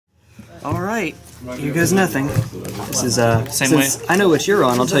Alright, here goes nothing. This is, Same way. I know what you're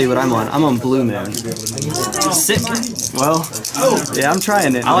on, I'll tell you what I'm on. I'm on Blue Moon. Sick. Well, yeah, I'm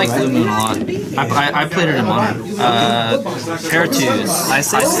trying it. I like Blue Moon a lot. I played it in Modern. Pair 2s. I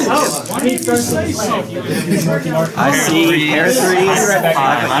see. I see. Pair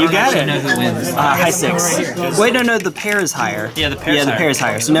 3s. You got it. Know who wins. High 6. Wait, no, the pair is higher. Yeah, the pair is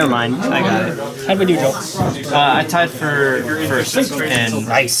higher. So never mind. I got it. How'd we do, Joel? I tied for first, and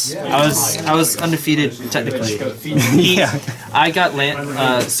Nice. I was undefeated technically. Yeah. I got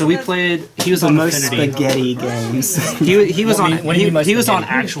land. So we played. He was The on most Affinity. spaghetti games. He was on. When do you mean most He was on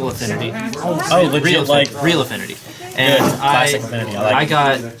spaghetti? actual Affinity. Oh, legit, Real Affinity. And classic Affinity. I like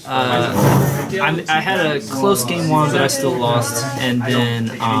I had a close game 1, but I still lost. And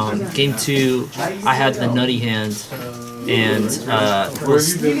then game 2, I had the nutty hand and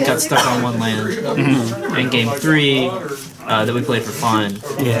got stuck on one land. And game 3, that we played for fun.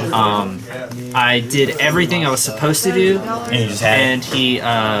 Yeah. I did everything I was supposed to do, And you just had it.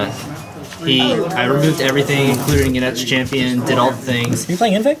 and I removed everything, including an Etch Champion. Did all the things. Are you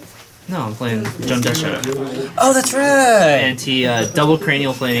playing Invec? No, I'm playing John Death Shadow. Oh, that's right. And he double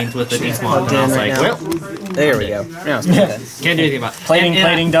cranial plating with the Inkmon, and I was like, well, There we go. Yeah, can't do anything about it.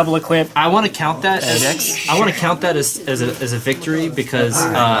 Plating, double equip. I want to count that as a victory because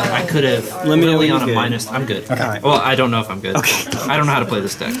I could have literally on a minus. I'm good. Okay. Well, I don't know if I'm good. Okay. I don't know how to play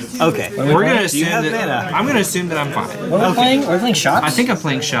this deck. Okay. We're gonna Do you assume have that mana? I'm gonna assume that I'm fine. What are we playing? Are we playing shots? I think I'm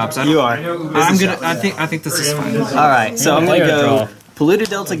playing shops. I don't, You are. I think this is fine. Alright, so I'm gonna Player go. draw. Polluted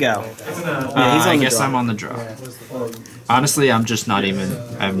Delta, go. Yeah, he's on I the guess draw. I'm on the draw. Honestly, I'm just not even.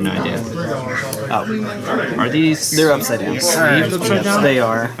 I have no idea. Oh, Are these? they're upside down. sleeves upside down? They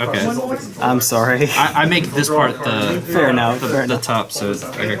are. Okay. I'm sorry. I make this part the Fair enough. Fair the enough. top, so I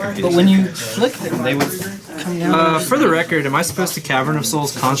got confused. But when you flick them, they would come down. For the record, am I supposed to Cavern of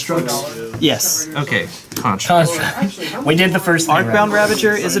Souls constructs? Yes. Okay, constructs. Construct. We did the first thing. Arcbound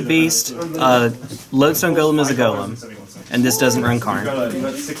Ravager is a beast. Lodestone Golem is a golem. And this doesn't run Karn.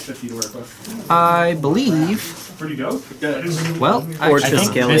 I believe. Well, Or I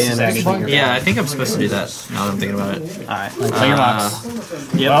think, Triskelion. yeah, I think I'm supposed to do that. Now that I'm thinking about it. Alright. Play your Mox.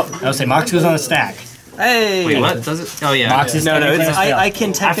 Yep. Well, I would say Mox goes on the stack. Hey! Wait, what? Does it? Oh yeah. Mox is No, technically it's, on the I can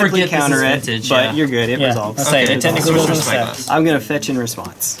I technically forget counter this it, is vintage, but yeah. you're good. It Yeah, resolves. I'll say Okay, it technically switch goes on the to stack. Spyglass. I'm gonna fetch in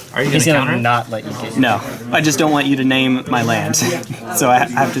response. Are you He's gonna gonna counter it? not let you get it. No, I just don't want you to name my land, so I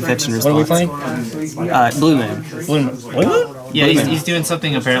have to fetch in What are we response. playing? Blue Moon. Blue Moon? Yeah, he's doing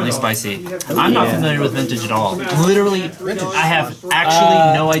something apparently spicy. I'm not familiar with vintage at all. Literally, I have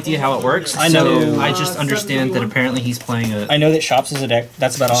actually no idea how it works. I know. So I just understand that apparently he's playing a. I know that Shops is a deck.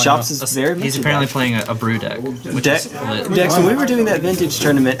 That's about all Shops I know. is very He's much apparently playing a brew deck, which Deck, is lit. Dex, when we were doing that vintage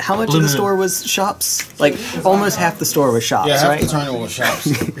tournament, how much Blue of the Moon. store was shops? Like, almost half the store was shops, Yeah, half right? the tournament was shops.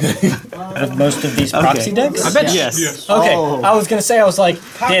 Of most of these proxy decks? I bet you. Yes. Okay, Oh. I was gonna say, I was like,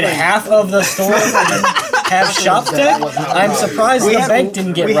 did half of the store have Shops deck? I'm surprised the bank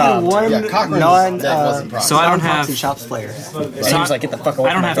didn't get we had robbed. one Yeah, Cochrane's non, deck wasn't proxy. So I don't non-proxy have. shops player. So I was like, get the fuck away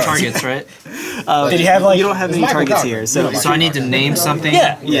I don't from have my targets, right? Did he have like? You don't have any Michael targets Cochran. here, so So I need to name something.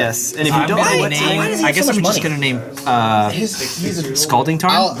 Yeah. yes. And if you I'm don't know gonna what name. why does he I have guess so I'm much just money? gonna name He's a Scalding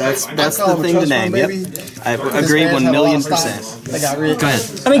Tarn. that's I the call him a thing to trust name. fund, Yep. baby. I This agree man 1 had a lot million of style. %. They got rid. Go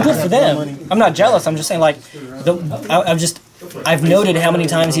ahead. I mean, good for them. I'm not jealous. I'm just saying, like, I've noted how many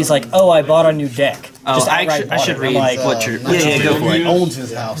times he's like, "Oh, I bought a new deck." Oh, Just I outright should- I bought should it. I'm read like, what you're. Yeah, go for He it. owns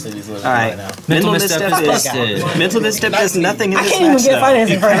his house that he's living All in right. right now. Mental Misstep Misstep is is busted. Mental Misstep does nothing in I this can't even match, get though.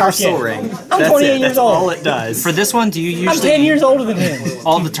 financing for a It house casts Soul yet. Ring. I'm That's 28 it. years That's old. all it does. For this one, do you I'm usually 10 years older than him.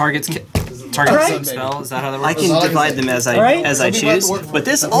 all the targets target the Right. same spell? Is that how that I works? can divide them as I Right? choose, but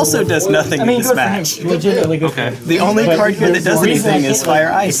this also does nothing I mean, in this good for match. him. Legitimately good Okay. for him. The only But card here that does the reason I anything is can't- Fire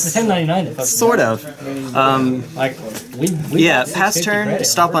It's the Ice. 1099 that fucks Sort of. Like, we Yeah, got pass 50 turn, credit.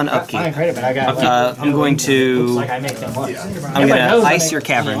 stop on I got upkeep. fine credit, but I got I'm going looks to. like I make that money. I'm gonna ice your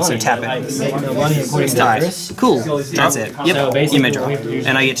cavern, so tap it. Alright, cool. That's it. Yep, you may draw,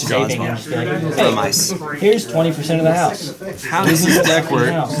 and I get to draw as well. From ice. Here's 20% of the house. How does this deck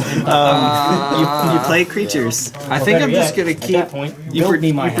work? You play creatures. I think I'm just gonna At keep. that point, You, build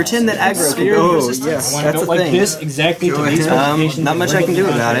me my house. pretend that aggro can Sphere go. Oh, resistance. yes, One that's built a like thing. this, exactly to these specifications. Not much I can do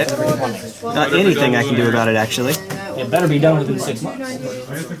about it. Not anything I can do about it, actually. It better be done within 6 months.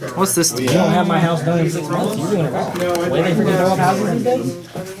 What's this? If you don't have my house done in 6 months, you're doing it wrong. The way they freaking throw up houses these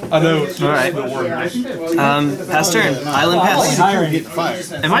days. Alright. Pass turn. Island pass. Hiring.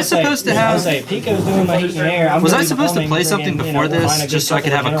 Am I supposed to I have? say Pico's doing my heat and air. I'm Was doing I the supposed to plumbing, play something friggin', before this, find a just good so I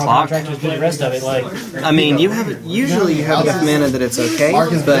could have a general clock? contractors do the rest of it. Like, I mean, usually you have enough mana that it's okay,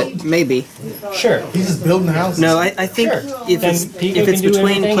 but maybe. Sure. He's just building the house. No, I think if it's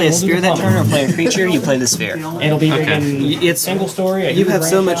between play a sphere that turn or play a creature, you play the sphere. It'll be It's single story. You have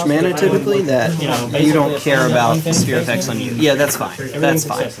so much mana typically that you don't care about sphere effects on you. Yeah, that's fine. That's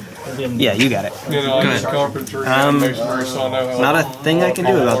fine. Yeah, you got it. Not a thing I can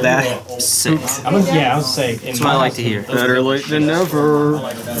do about that. Sick. I was saying. That's what I like to hear. Better late than never.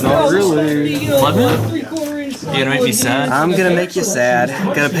 Not really. Blood Moon? You're gonna make me sad? I'm gonna make you sad.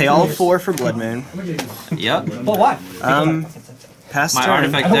 Gotta pay all 4 for Blood Moon. Yep. But why? Past My turn.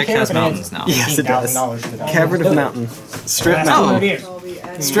 artifact deck has mountains now. Yes, it does. Cavern of Mountain. Strip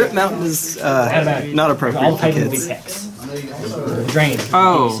Mountain. Strip Mountain is not appropriate for kids. Drain.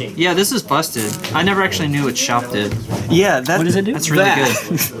 Oh, yeah, this is busted. I never actually knew what shop did. Yeah, that. What does it do? That's really good.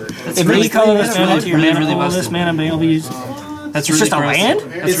 It's really colorless mana to your really, mana really pool. This busted. mana being able to use. That's It's really just a gross. land?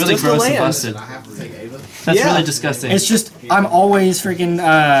 That's It's really just a gross land. and busted. That's really disgusting. It's just I'm always freaking.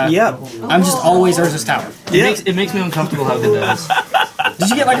 Yep. I'm just always Urza's Tower. It makes me uncomfortable how good that is. Did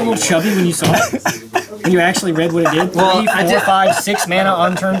you get like a little chubby when you saw it? When you actually read what it did? Well, 3, 4, I did- 5, 6 mana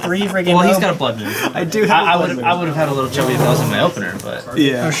on turn 3. Freaking. Well, he's got a Blood Moon. I do have. I would have had a little chubby if that was in my opener, but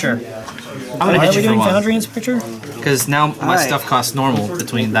Yeah. Oh sure. I'm gonna Why are hit we you for doing one Foundry's picture? because now my Alright. stuff costs normal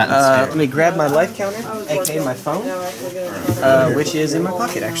between that and Let sphere. me grab my life counter, aka my phone, which is in my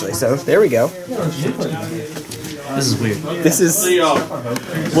pocket actually. So there we go. This is weird. This is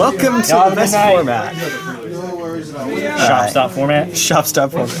welcome to the best format. Shop stop format Shop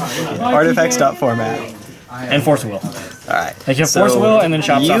stop format. Artifact stop format. and Force of Will. All right. Like you have Force of Will and then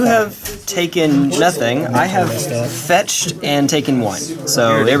shop stop. You have taken nothing. I have fetched and taken 1.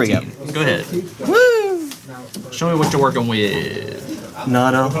 So there we go. Go ahead. Woo! Show me what you're working with.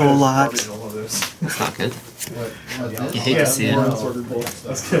 Not a whole lot. That's not good. You hate to see it.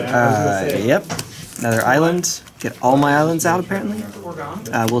 Yep. Another island. Get all my islands out apparently.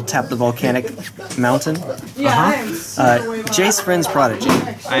 We'll tap the volcanic mountain. Jace Vryn's Prodigy.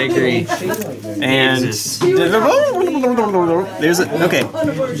 I agree. And Jesus. there's a okay.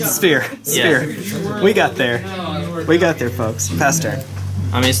 Sphere. We got there. We got there, folks. Past turn.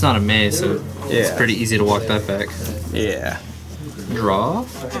 I mean, it's not a maze, so it's Yeah. pretty easy to walk that back. Yeah. Draw.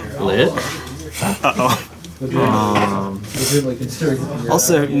 Lit. Uh-oh.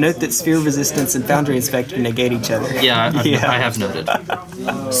 Also, note that sphere resistance and foundry inspector negate each other. Yeah, Yeah. I have noted.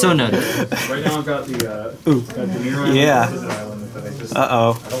 So noted. Ooh. Yeah.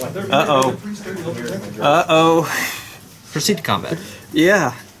 Uh-oh. Uh-oh. Uh-oh. Proceed to combat.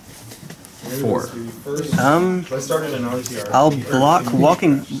 Yeah. 4. I'll block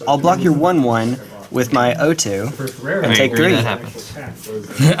your 1/1 with my O2 and I take agree 3. that happens.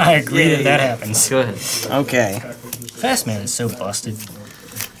 I agree that happens. Go ahead. Okay. Fast mana is so busted.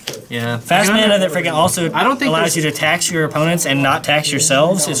 Yeah. Fast mana that freaking also I don't think allows you there's- to tax your opponents and not tax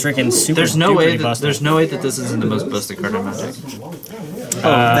yourselves is freaking super. There's no way duper that busted. there's no way that this isn't the most busted card in Magic.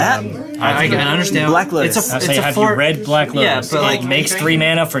 That I can understand. Black Lotus. I It's say a have 4. your red Black Lotus. Yeah, but, like, it makes 3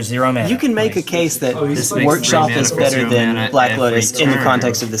 mana for 0 mana. you can make a case that This makes Workshop 3 mana is for better 0 than mana Black every Lotus in the turn.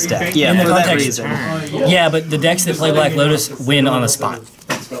 context of this deck. Yeah, In the for that context- reason. Yeah, but the decks that play Black Lotus win on the spot.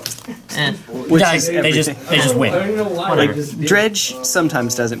 Which Guys, is they just win. like Dredge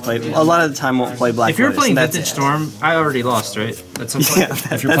sometimes doesn't play. A lot of the time won't play Black If you're Lotus, playing and that's Vintage it. Storm, I already lost, right? At some point. Yeah,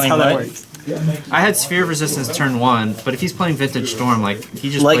 that's you're playing how that what? works. I had Sphere Resistance turn 1, but if he's playing Vintage Storm, like,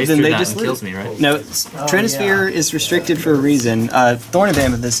 he just Like, plays then through they that just and kills me, right? No, Trinisphere is restricted for a reason. Thorn of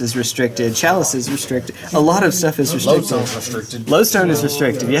Amethyst is restricted. Chalice is restricted. A lot of stuff is restricted. Lodestone's restricted. Lodestone is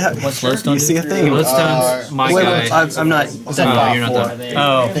restricted. Yeah. What's Lodestone You see a thing? Bloodstone's my Wait, guy. I'm not. Is that Oh, you're not 5/4? done.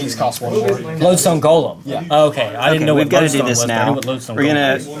 Oh, Things cost 1 more. Lodestone Golem. Yeah. Oh, okay, I didn't know We've what got to Lodestone do this was, but I now. knew what Lodestone We're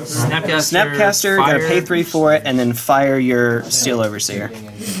Golem gonna was. Snapcaster. Fire. Gotta pay 3 for it, and then fire your Steel Overseer.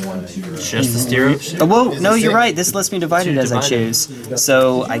 Just the steer. Oh, whoa! No, you're right. This lets me divide it as I Divide it. choose.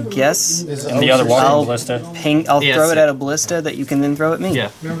 So I guess And the other walking I'll ballista. I'll Yes. throw it at a ballista that you can then throw at me. Yeah. Or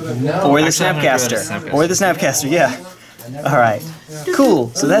the Actually, I'm gonna throw it at Snapcaster. Snapcaster. Or the Snapcaster. Yeah. All right.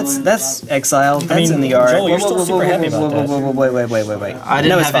 Cool. So that's exile. That's mean, in the yard. Joel, you're still super happy about that. Wait. I didn't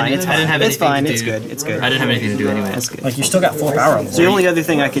No, it's have fine. any, It's I fine. didn't have It's anything fine. to It's do. good. It's good. I didn't have anything to do anyway. That's good. Like you still got 4 power on the So the only other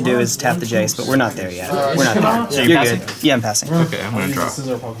thing I could do is tap the Jace, but we're not there yet. We're not there. So you're You're passing? good. Yeah, I'm passing. Okay, I'm gonna draw. This is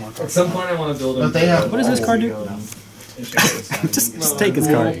our Pokemon card. At some point, I want to build a. But they have. What does this card do? just take his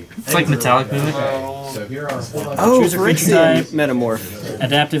card. It's like metallic mimic. So here are. Oh, Choose a creature Phyrexian type. Metamorph.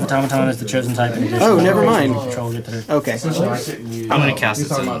 Adaptive Automaton is the chosen type. In addition Oh, to never mind. Control get to their. Okay. I'm gonna cast it.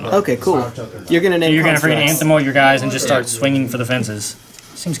 So Okay, cool. You're gonna name You're gonna freaking constructs. anthem all your guys and just start swinging for the fences.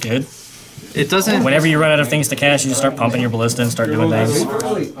 Seems good. It doesn't. Whenever you run out of things to cast, you just start pumping your ballista and start doing things.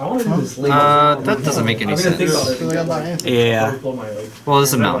 That doesn't make any sense. Yeah. Well,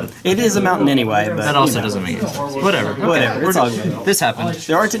 it's a mountain. It is a mountain anyway, but That also doesn't make any sense. Whatever. Okay. whatever. It's all good. This happened.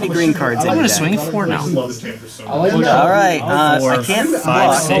 There aren't any green cards. I'm gonna swing 4 now. All right. I can't 4,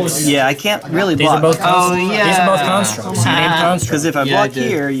 5, block. 6. Yeah, I can't really These are block. both. Oh yeah. These are both constructs. You named constructs. Because if I Yeah, I block did.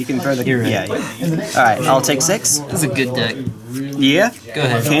 here, you can throw the. You're right. Yeah. All right. I'll take 6. This is a good deck. Yeah. Go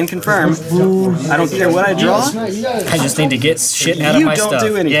ahead. Can confirm. I don't care what I draw. I just need to get shit out of You my don't stuff.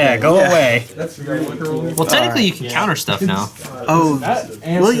 do anything. Yeah, go Yeah. away. Well, technically you can counter stuff now. Oh.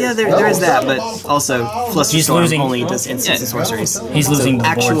 Well, yeah. There is that, but also Flusterstorm losing- only does instants and sorceries. He's losing the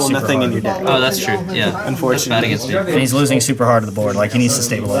board Actual super nothing in hard. your deck. Oh, that's true. Yeah. Unfortunately. That's bad against me. And he's losing super hard to the board. Like, he needs to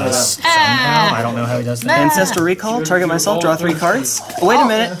stabilize somehow. I don't know how he does that. Ancestral Recall, target myself, draw 3 cards. Wait a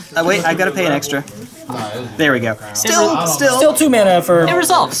minute. Wait, I gotta pay an extra. There we go. Still 2 mana for It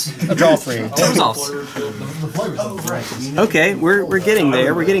resolves. a draw 3. It resolves. Okay, we're getting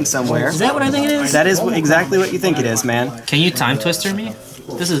there. We're getting somewhere. Is that what I think it is? That is exactly what you think it is, man. Can you time twister me?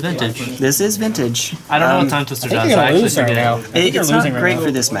 This is vintage. This is vintage. I don't know what time twister I think does. you're I gonna actually lose right forget. now. It's not losing right great now.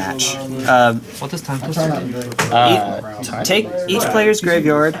 for this match. What does time twister do? Take each player's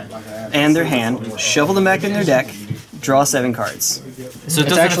graveyard and their hand, shuffle them back in their deck, draw 7 cards. So it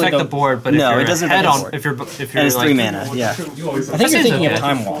doesn't actually affect the the- board, but No, if you're it doesn't head affect the on, board. if you're And it's like 3 mana, yeah. I think you're seems thinking okay. of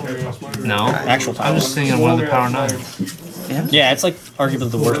Time Walk. no, Actual Time I'm Walk. just thinking of one of the power 9. Yeah, it's like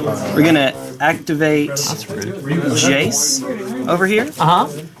arguably the worst part. We're gonna activate That's rude. Jace over here. Uh huh.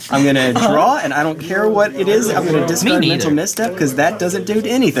 I'm gonna draw, and I don't care what it is. I'm gonna discard neither. Mental Misstep because that doesn't do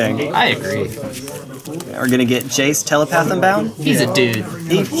anything. I agree. We're gonna get Jace Telepath Unbound. He's a dude.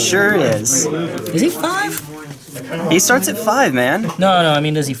 He sure is. Is he 5? He starts at 5, man. No, I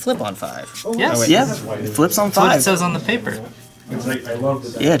mean, does he flip on 5? Yes. Yeah, flips on That's what it 5. says on the paper.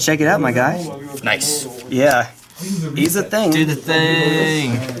 Yeah, check it out, my guy. Nice. Yeah, he's a thing. Do the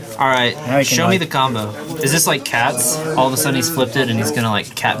thing. All right. Now he can, Show me like- the combo. Is this like cats? All of a sudden he's flipped it and he's gonna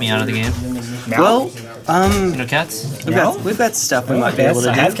like cat me out of the game. Well, You know cats? we've got stuff we might be able to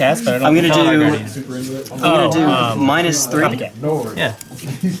I do. have cast, but I don't I'm gonna Fellow do Guardian. -3. Copycat. Yeah.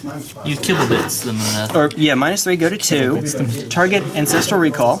 You kibble bits them enough. Or yeah, -3 go to 2. Target Ancestral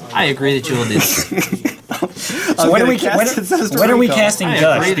Recall. I agree that you will do this. So when are we casting I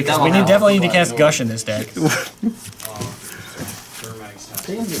Gush? agree Because that we will definitely need to cast Gush in this deck.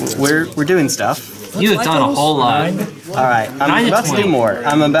 We're doing stuff. You have done a whole lot. All right, I'm 9 to about to do 20. more.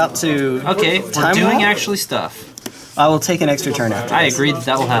 I'm about to. Okay, we're Time doing walk? actually stuff. I will take an extra turn after. I agree that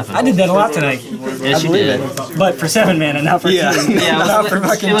that will happen. I did that a lot tonight. Yes, you believe did. it. But for 7 mana, not for 2. Yeah. Yeah, Not it for was,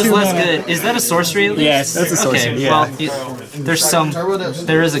 fucking it was 2 less mana. good. Is that a sorcery at least? Yes. That's a sorcery. Okay, Yeah. well,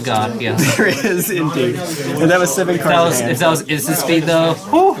 there is a god, yeah. There is indeed, and that was 7 If cards. in that hand. was instant speed though,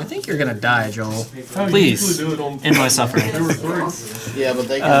 I think you're gonna die, Joel. please, end my suffering. Yeah, but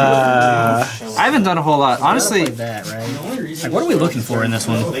they I haven't done a whole lot. Honestly, That, right? Like, what are we looking for in this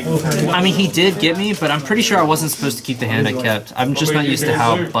one? I mean, he did get me, but I'm pretty sure I wasn't supposed to keep the hand I kept. I'm just not used to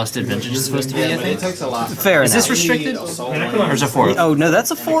how busted vintage is supposed to be, I think. Fair Is enough. this restricted? Or is it 4? Oh no,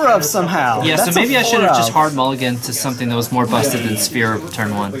 that's a 4 of somehow. Yeah, so That's a maybe I should have 4 just of. hard mulliganed to something that was more busted than Sphere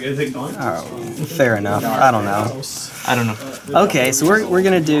turn 1. Fair enough. I don't know. I don't know. Okay, so we're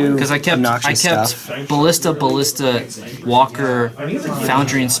gonna do Because I kept obnoxious stuff. Ballista, Walker,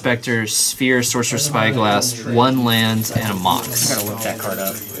 Foundry Inspector, Sphere, Sorcerer Spyglass, 1 land, and a Mox. Gotta look that card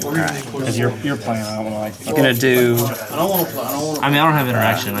up. Because you're playing, I don't want to like. Gonna do. I mean, I don't have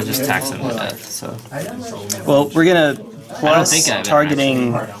interaction. I just tax them to death. So Well, we're gonna plus think I have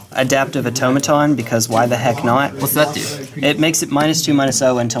targeting Adaptive Automaton because why the heck not? what's that do? It makes it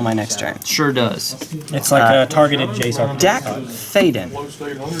 -2/-0 until my next turn. Sure does. It's like a targeted Jace archetype. Dack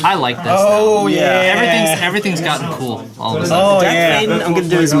Fayden. I like this. Oh yeah. Everything's gotten cool all of a sudden. Oh Dack yeah. Fayden, I'm gonna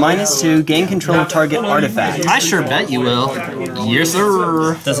do is -2, gain control of target artifact. I sure bet you will. Yes,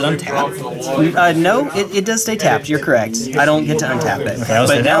 sir. Does it untap? No, it does stay tapped. You're correct. I don't get to untap it. I was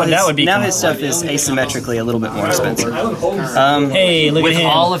But saying, that would be now cool. his stuff is asymmetrically a little bit more expensive. Hey, look With at him.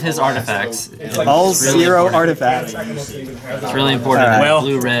 all of his artifacts, All 0 artifacts. it's really important that Well,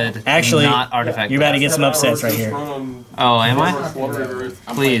 blue-red, Actually, not artifact. you're about to get some upsets right here. Oh, am I?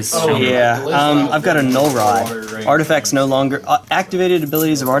 Please. Show me. Yeah, I've got a Null Rod. Artifacts no longer activated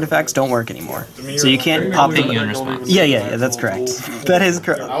abilities of artifacts don't work anymore, so you can't pop Ping you them. in response. Yeah, that's correct. That is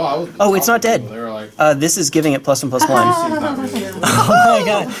correct. Oh, it's not dead. This is giving it +1/+1. Oh my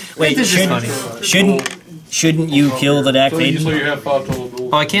god. Wait, This is funny. shouldn't you kill the Dack Fayden? you have 5 total duels.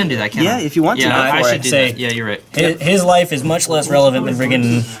 Oh, I can do that, can't I? Yeah, if you want to. Yeah, I should do Say, that. Yeah, you're right. His life is much less relevant than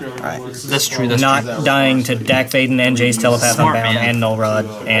friggin' That's true. That's not true. dying to Dack Fayden and Jace Telepath Smart Unbound man. and Null Rod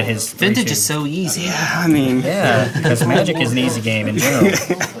and his Vintage is so easy. I mean, yeah, because Magic is an easy game in general.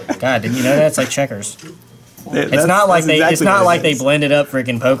 God, didn't you know that? It's like checkers. It's not like they blended up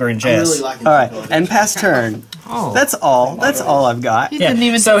freaking poker and chess. Really liking All right, and pass turn. Oh. That's all. That's all I've got. He didn't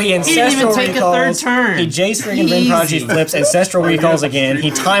even. So he didn't even Ancestral take Recalls, a third turn. he Jace freaking Vryn Prodigy flips, Ancestral Recalls again, he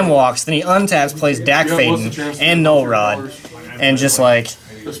Time Walks, then he untaps, plays Dack Fayden and Null Rod, and just like...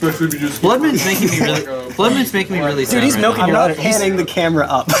 Especially if you just Bloodmoon's making me really. Bloodmoon's making me really sad. Dude, he's right milking now. I'm your not udder. He's- panning the camera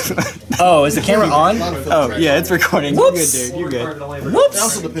up. Oh, is the camera on? Oh, yeah, it's recording. Whoops. You're good, dude. You're good.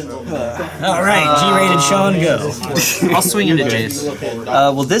 Whoops! Alright, G-rated Sean, go. I'll swing into Jace.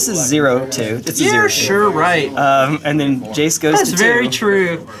 Well, this is 0-2. It's a 0-2. You're sure right. And then Jace goes That's to 2. very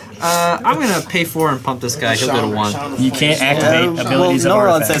true. I'm gonna pay 4 and pump this guy. He'll go to 1. You can't activate abilities well, of Null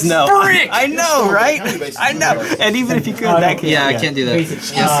Rod artifacts. says no. Frick! I know, right? I know. And even if you could, that can't. Yeah, I can't do that.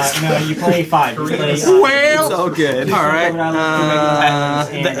 Yes. No, you play 5. You play, Well. It's all good. All right.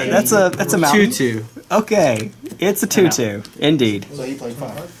 That's a mountain. 2-2. Okay, it's a 2-2. Indeed. So he played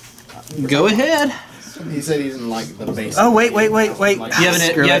 5. Go ahead. He said he doesn't like the base. Oh wait. You have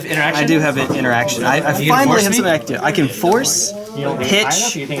interaction? I do have an interaction. I You can finally force have me? something I can do. I can force,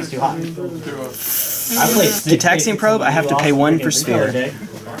 pitch, You think it's too hot? Gitaxian Probe. I have to pay 1 per sphere,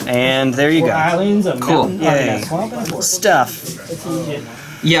 and there you go. Cool. Yay. Stuff.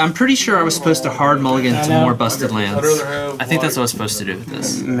 Yeah, I'm pretty sure I was supposed to hard mulligan to more busted lands. I think that's what I was supposed to do with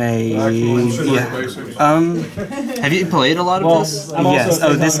this. Maybe. Yeah. Have you played a lot of this? Yes.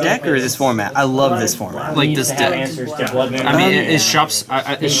 Oh, this deck or this format? I love this format. Like this deck? I mean, is Shops...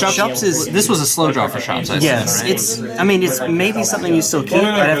 Shops is... This was a slow draw for Shops, I assume, Yes, right? it's. I mean, it's maybe something you still keep.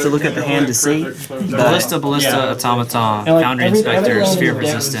 I'd have to look at the hand to see. Ballista, Automaton, Foundry Inspector, Sphere of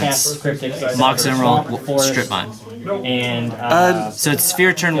Resistance, Mox Emerald, Strip Mine. And So it's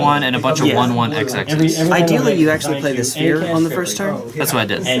Sphere turn 1 and a bunch of 1/1 XXs. Ideally, you actually play the sphere on the first turn. That's what I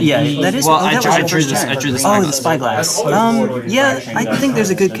did. Yeah, that is. Well, oh, that was I your drew first this. turn. I drew the Oh, the Spyglass. spyglass. Yeah, I think there's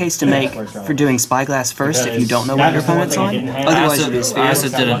a good case to make for doing spyglass first if you don't know what your opponent's on. Otherwise, you'll be a I sphere. also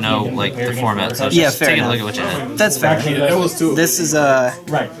didn't know like the format, so I was Yeah, just fair taking a enough. look at what you did. That's fair. This is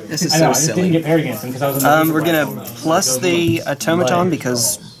right. This is I know, so I just didn't silly. get paired against him because I was. We're gonna plus the automaton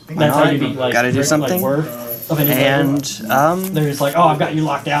because That's how you beat, like, gotta do like, something. worth of any And they're just like, oh, I've got you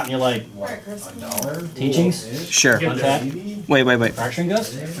locked out, and you're like, teachings, sure. untap, Wait. fracturing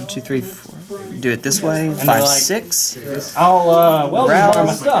gust. 1, 2, 3, 4. Do it this way. they're 5, like- 6. I'll weld part of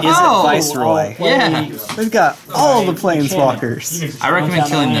my stuff. Izzet Oh, Viceroy. Yeah, We've got all the planeswalkers. I recommend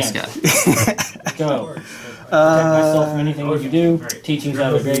killing this guy. Go. Protect myself from anything you do. Teachings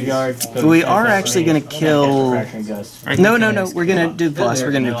out of the graveyard. Go We to are Snapcaster actually Mage, gonna kill- fracturing gust. No. We're gonna do plus.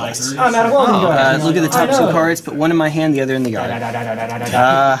 We're gonna do plus. I'm out of welding gun. Look at the top I 2 know. cards. Put one in my hand, the other in the yard.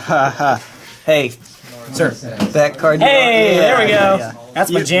 Hey, Hey, sir. that card. There we go. Yeah. That's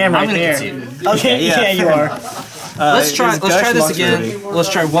my jam I'm right gonna there. concede. Okay, yeah, you are. Let's try Gush, this Mox again. Ruby. Let's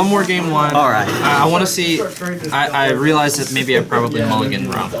try one more game 1. All right. I want to see. I realize that maybe I probably mulligan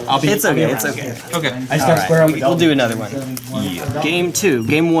wrong. It's okay. It's okay. Okay. I just gotta square up with We'll do another one. Game 2.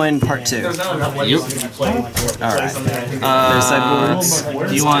 Game 1, part 2. Yep. All right. There's sideboards.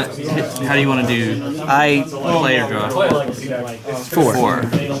 Do you want? How do you want to do I play or draw? 4.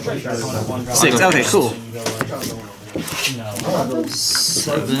 6. Okay, cool.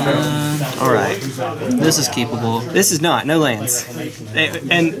 7. All right. This is keepable. This is not. No lands.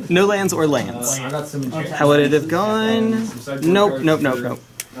 And no lands or lands. How would it have gone? Nope.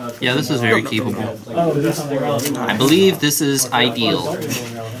 Yeah, this is very keepable. I believe this is ideal.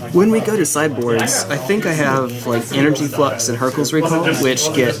 When we go to sideboards, I think I have like Energy Flux and Hercules Recall, which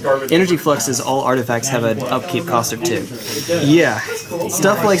get Energy Flux is all artifacts have an upkeep cost of 2. Yeah,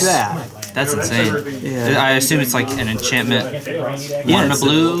 stuff like that. That's insane. Yeah. I assume it's like an enchantment. Yeah, One in a it's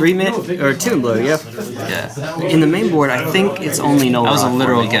blue. 3 mint or 2 in blue. Yep. Yeah. In the main board, I think it's only Null That was a Rod.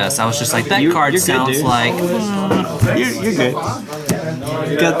 literal guess. I was just like, that card you're good, sounds dude. like. You're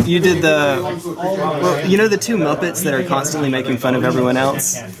good. You did the. Well, you know the 2 Muppets that are constantly making fun of everyone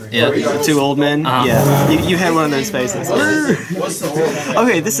else? Yeah. The 2 old men? Yeah. You had one of those faces.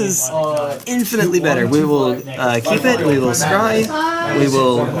 Okay, this is infinitely better. We will keep it. We will scry. We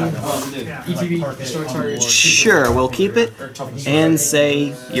will. Sure, we'll keep it. And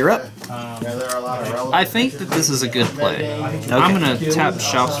say, you're up. I think that this is a good play. I'm gonna tap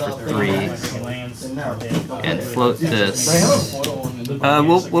Shops for 3 and float this.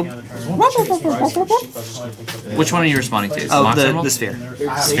 We'll Which one are you responding to? Oh, Mox the Emerald? sphere.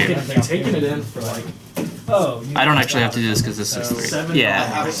 Sphere. I don't actually have to do this because this is 3.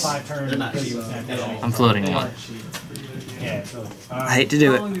 Yeah. I'm floating one. I hate to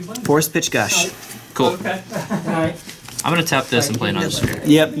do it. Force pitch Gush. Cool. I'm gonna tap this and play another sphere.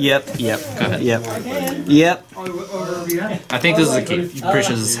 Yep. Go ahead. Yep. I think this is a key. Pretty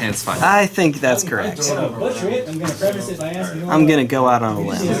sure this hand's fine. I think that's correct. I'm gonna go out on a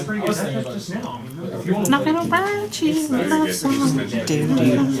limb. Not gonna write you love song.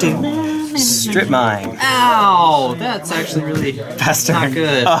 Strip mine. Ow! That's actually really Faster. not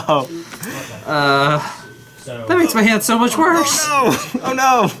good. Oh. That makes my hand so much worse. Oh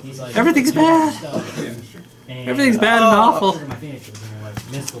no! Everything's bad. Everything's bad and awful.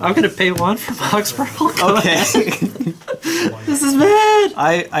 I'm gonna pay 1 for Mox Ruby. Okay. This is bad.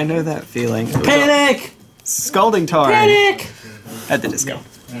 I know that feeling. Panic! Scalding Tarn. Panic! At the disco.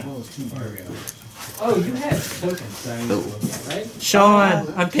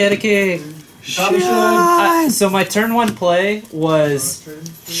 Sean, I'm panicking. So my turn 1 play was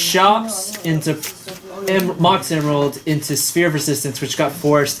Shops into Mox Emerald into Sphere of Resistance, which got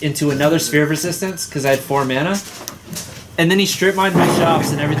forced into another Sphere of Resistance because I had 4 mana. And then he strip mined my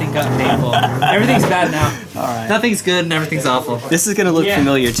Shops and everything got painful. Everything's bad now. Alright. Nothing's good and everything's awful. This is gonna look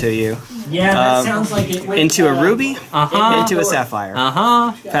familiar to you. Yeah, that sounds like it. Into a ruby, Uh-huh. into a sapphire.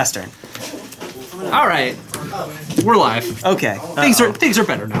 Uh-huh. Fast turn. Alright. We're live. Okay. Things are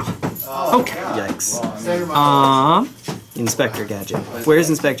better now. Okay. Yikes. Inspector Gadget. Where's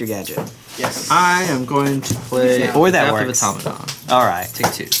Inspector Gadget? I am going to play Or that Death of works. Automaton. Alright.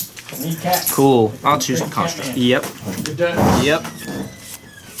 Take 2. Cool. I'll choose a construct. Yep. Yep.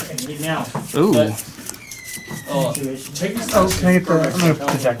 Now. Ooh. Oh, can I get the? I'm gonna put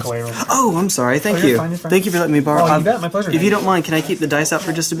the deck away real quick. Oh, I'm sorry. Thank you're you. fine, you're fine. Thank you for letting me borrow. Oh, you bet. My pleasure. If you don't mind, can I keep the dice out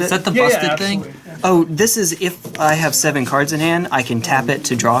for just a bit? Is that the Yeah, busted absolutely. thing? Oh, this is if I have 7 cards in hand, I can tap it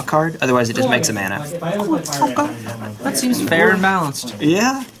to draw a card. Otherwise, it just makes a mana. That seems fair and balanced.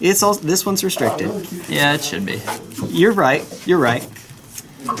 Yeah, it's all. This one's restricted. Yeah, it should be. You're right. You're right.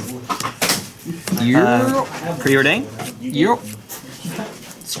 Preordain. You're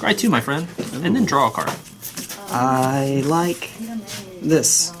scry 2, my friend, and then draw a card. I like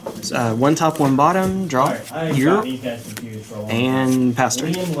this. 1 top, 1 bottom. Draw. You're And pass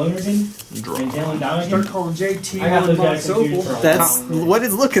turn. draw. Start calling JT on Mox Opal. That's what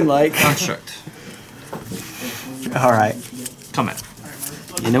it's looking like. Construct. All right. Come in.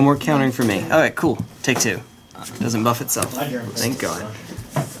 No more countering for me. All right, cool. Take 2. Doesn't buff itself. Thank God.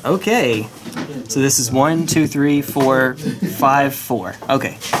 Okay. So this is 1, 2, 3, 4, 5, 4.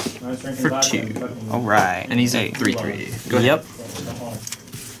 Okay. For 2. All right. And he's a 3/3. Go ahead. Yep.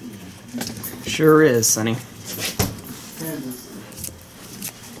 Sure is, Sonny.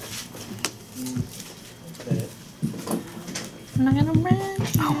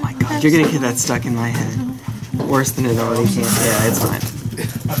 Oh my God! You're gonna get that stuck in my head. Worse than it already can. Yeah, it's fine.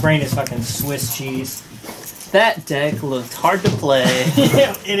 My brain is fucking Swiss cheese. That deck looked hard to play.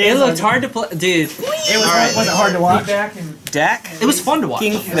 It looked hard to play, dude. Was it hard to watch? Dack. It was fun to watch.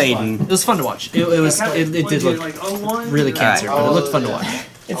 King Fayden. It was fun to watch. It did look really cancer, but it looked fun to watch.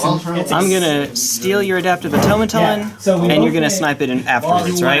 I'm gonna steal your adaptive automaton, and you're gonna snipe it in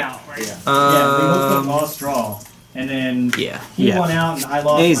afterwards, right? Yeah, we lost draw. And then Yeah. he Yeah. won out, and I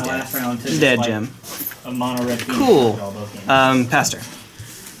lost He's my dead. last round. He's dead, Jim. A mono red Phoenix. Cool. Draw both games. Pastor.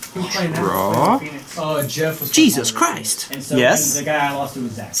 Draw. Jeff was Jesus Christ. And so Yes. the guy I lost to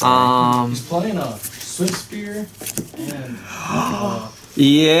was Zach. playing a Swift Spear and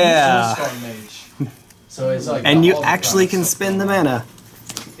Yeah. Scalding Mage. So it's like And you all the actually can products. spin the mana.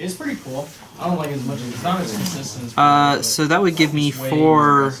 It's pretty cool. I don't like it as much as it's not as consistent. As So that would give me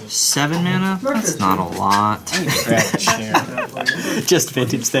 4 7 mana. That's not a lot. Just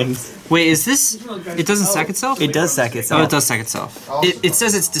vintage things. Wait, is this? It doesn't sack itself? It does sack Oh, itself. it does sack itself. It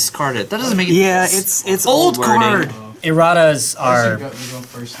says it's discarded. That doesn't make it. Yeah, it's old wording. card. Erratas are you go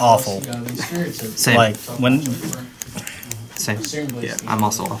first. awful. You got these spirits of- Same. like when Same. Seriously. Yeah, I'm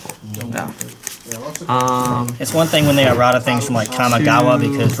also awful. No. it's one thing when they errata things from like Kamigawa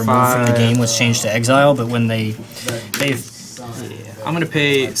because removed from the game was changed to exile, but when they've I'm gonna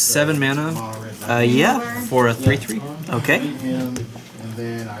pay 7 mana Yeah. for a 3/3. Okay. And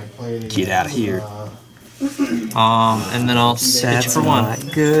then I played Get out of here. And then I'll hit you That's for 1. not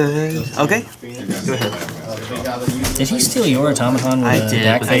good. Okay. Go ahead. did he steal your automaton with I a did,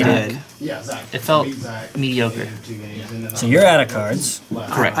 Dack but I Fayden? did. It felt mediocre. So you're out of cards.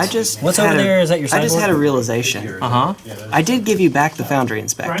 Correct. I just What's had over there? Is that your I just sideboard? had a realization. Uh-huh. I did give you back the Foundry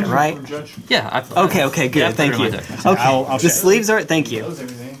Inspector, right? Yeah. Okay, good. Yeah, I put Thank it in you. my deck. Okay. I'll The check. sleeves are. Thank you.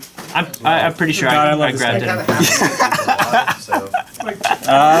 I'm pretty sure God, I I love this grabbed deck. it.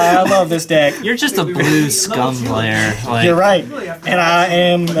 I love this deck. You're just a blue scum player. Like, You're right, and I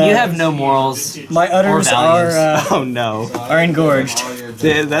am. You have no morals. My udders are. Oh no. Are engorged.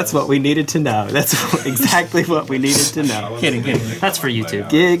 That's what we needed to know. That's exactly what we needed to know. Kidding. That's for YouTube.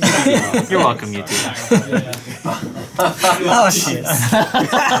 Gig. You're welcome, YouTube. Oh shit.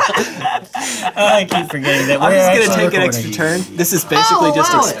 I keep forgetting that. I'm just gonna take recording. an extra turn. This is basically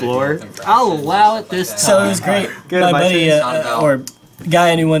just explore. I'll allow it this time. So it was great. Good, my my buddy, or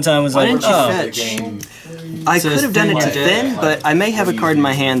guy I knew one time was Why like, didn't you oh, fetch? I So could it's have done it to free thin, but I may have a card in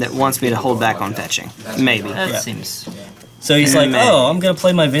my hand that wants me to hold back on fetching. Maybe. That seems... So he's like, Man. oh, I'm going to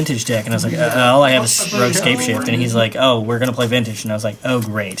play my vintage deck. And I was like, all I have is Rogue Scapeshift. And he's like, oh, we're going to play vintage. And I was like, oh,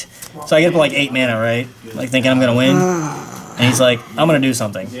 great. So I get up to like 8 mana, right? Like thinking I'm going to win. And he's like, I'm going to do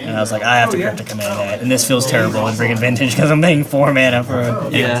something. And I was like, I have to cryptic command that. And this feels terrible in freaking vintage because I'm paying 4 mana for a...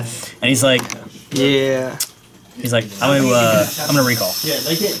 Yeah. And he's like, Yeah. I'm gonna recall.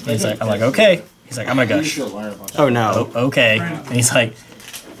 He's like, I'm like, okay. He's like, I'm gonna gush. Oh no. Okay. And he's like,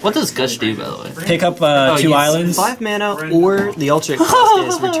 What does Gush do, by the way? pick up 2 yes. islands. 5 mana, or the alternate cost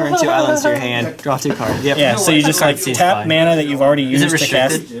is return 2 islands to your hand, draw 2 cards. Yep. Yeah, so you just like Seems tap fine. mana that you've already Is used it to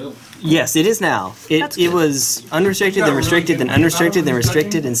cast. restricted? Yes, it is now. It was unrestricted, then restricted, then unrestricted, then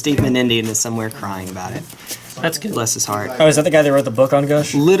restricted, and Steepman Indian is somewhere crying about it. That's good. Bless his heart. Oh, is that the guy that wrote the book on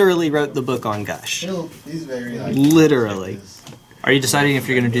Gush? Literally wrote the book on Gush. He's very like. Literally. Are you deciding if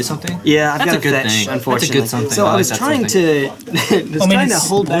you're going to do something? Yeah, I've That's got a to good fetch, thing. unfortunately. That's a good something. So I I like was that trying something. to trying to it's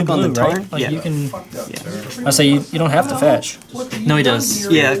hold back on the blue, right? Tarn. Like Yeah. you can. I say you don't have to fetch. No, he does.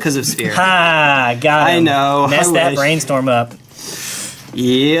 Yeah, because of Sphere. Ha! Got him. I know. Mess I that wish. brainstorm up.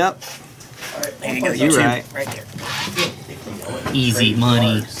 Yep. There you go. You're right. Right there. Easy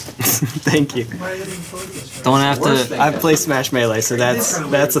money. Thank you. Don't have to... I play Smash Melee, so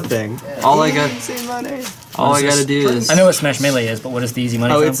that's a thing. All I got to do is... I know what Smash Melee is, but what is the easy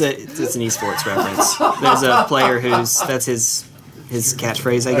money Oh, from? it's an esports reference. There's a player that's his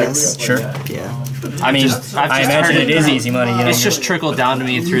catchphrase, I guess. Sure. Yeah. I mean, I imagine it is easy money. You know? It's just trickled down to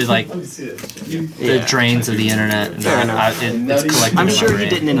me through like the drains of the internet. And Fair enough. it's collected. I'm in sure my you brain.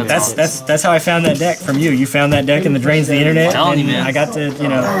 didn't invent That's it. That's how I found that deck from you. You found that deck in the drains of the internet. Telling you, and man. I got to, All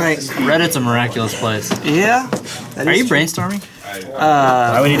know. right. Reddit's a miraculous place. Yeah. Are you brainstorming?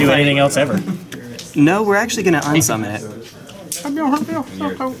 Why would you do anything else ever? No, we're actually gonna unsummon it. And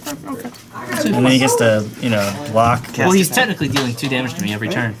then he gets to, block. Well, he's technically dealing 2 damage to me every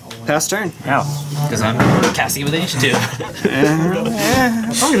turn Pass turn. Ow. because I'm casting it with H2.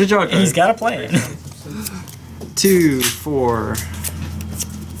 I'm gonna draw a He's got a plan. 2, 4.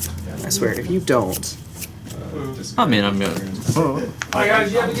 I swear, if you don't. I mean, I'm good.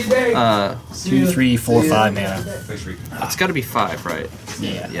 2, 3, 4, 5 mana. It's got to be 5, right?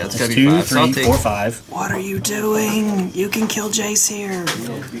 Yeah. Yeah, it's It's got to be 2, 5. So I'll 3, take 4, 5. What are you doing? You can kill Jace here.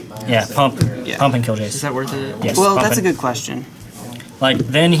 Yeah, pump. Yeah. Pump and kill Is Jace. that worth it? Yes. Well, pump that's a it. good question. Like,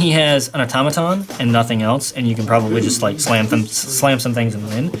 then he has an automaton and nothing else, and you can probably just, like, slam some things and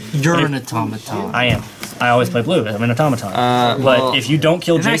win. You're an automaton. I am. I always play blue. I'm an automaton. well, but if you don't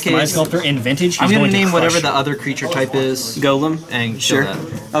kill in that Jace the Mind case, Sculptor in Vintage, he's I'm going going to name crush whatever you. the other creature type is. Golem? And kill Sure.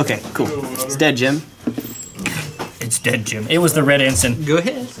 that. Okay, cool. It's dead, Jim. It's dead, Jim. It was the red ensign. Go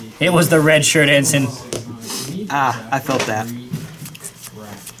ahead. It was the red shirt ensign. Ah, I felt that.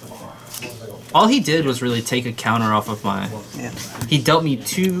 All he did was really take a counter off of my... Yeah. He dealt me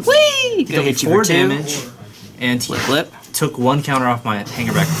 2... He dealt me hit you 4 for 2. damage, and he Flip. took 1 counter off my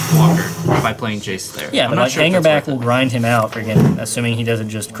Hangerback Walker by playing Jace there. Yeah, I'm but not like sure if that's Hangerback worth will it. grind him out, again, assuming he doesn't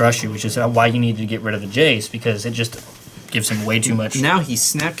just crush you, which is why you need to get rid of the Jace, because it just gives him way too much. Now he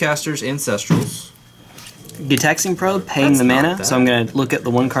Snapcasters Ancestrals. Gitaxian Probe, paying That's the not mana, bad. so I'm going to look at the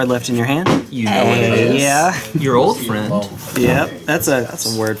 1 card left in your hand. You know what it is. Yeah. Your old friend. Yep, that's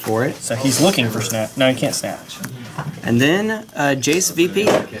a word for it. So he's looking for snap. No, he can't snap. And then Jace VP.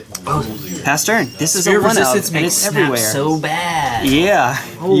 Pass turn. This is a Sphere 1 resistance and makes it's snap everywhere. so bad. Yeah.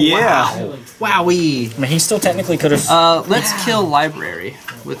 Oh, yeah. wow. Wowee. I mean, he still technically could have. Let's kill Library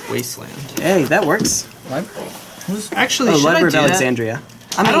with Wasteland. Hey, that works. Actually, Oh, should I Library of do that? Alexandria.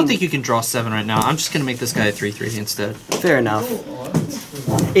 I don't think you can draw 7 right now. I'm just going to make this guy a 3/3 instead. Fair enough.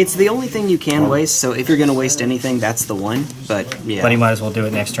 It's the only thing you can waste, so if you're going to waste anything, that's the one. But, yeah. But he might as well do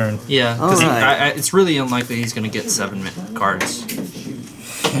it next turn. Yeah, because Alright. it's really unlikely he's going to get 7 cards.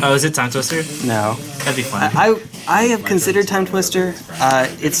 Oh, is it Time Twister? No. That'd be fun. I have considered Time Twister.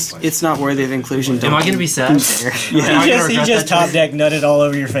 It's not worthy of inclusion. Am I going to be sad? Yeah. He just top deck nutted all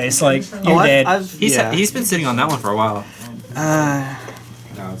over your face, like, you're dead. He's been sitting on that one for a while.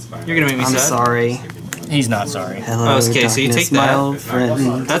 You're going to make me I'm sad? sorry. He's not sorry. Hello, Okay, so you darkness, take that. my old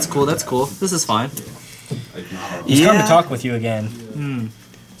friend. That's cool, that's cool. This is fine. He's come to Yeah. talk with you again.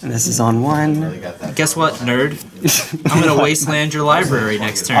 And this is on 1. Guess what, nerd? I'm gonna wasteland your library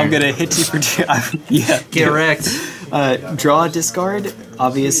next turn. I'm gonna hit you for 2. Yeah. Get wrecked. Draw, discard.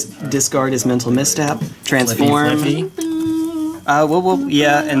 Obvious discard is Mental Misstep. Transform. Flippy.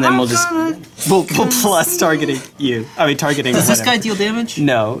 Yeah, and then we'll plus targeting you. I mean, targeting. Does this guy whatever. deal damage?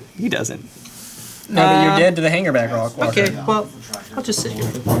 No, he doesn't. No, but you're dead to the Hangerback Rock. Okay, well, I'll just sit here.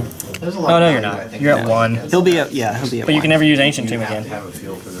 Oh no, you're not. You're at 1. He'll be at He'll be at. But you can never use Ancient Tomb again.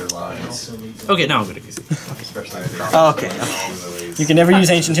 Okay, now I'm gonna use it. Okay. You can never use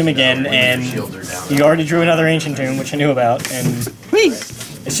Ancient Tomb again, and you already drew another Ancient Tomb, which I knew about, and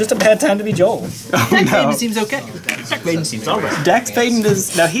it's just a bad time to be Joel. Oh, Dack no. Fayden seems okay. Dack Fayden seems alright. Dack Fayden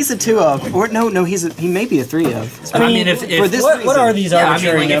is now he's a 2 of, or no, he may be a 3 of. I mean, if for this what are these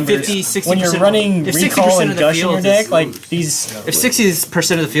arbitrary like numbers? 50, 60%, when you're running if Recall 60% and of the Gush in your field deck, is- like these. If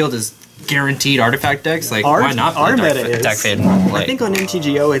 60% of the field is guaranteed artifact decks, like why not play our Dack meta is. Dack Fayden? I Like, think on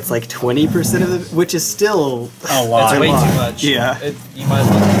MTGO it's like 20% of the, which is still A lot. a way lot. too much. Yeah, you might as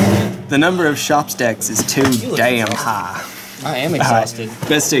well. the number of shops decks is too damn high. I am exhausted.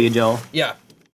 Best to you, Joel. Yeah.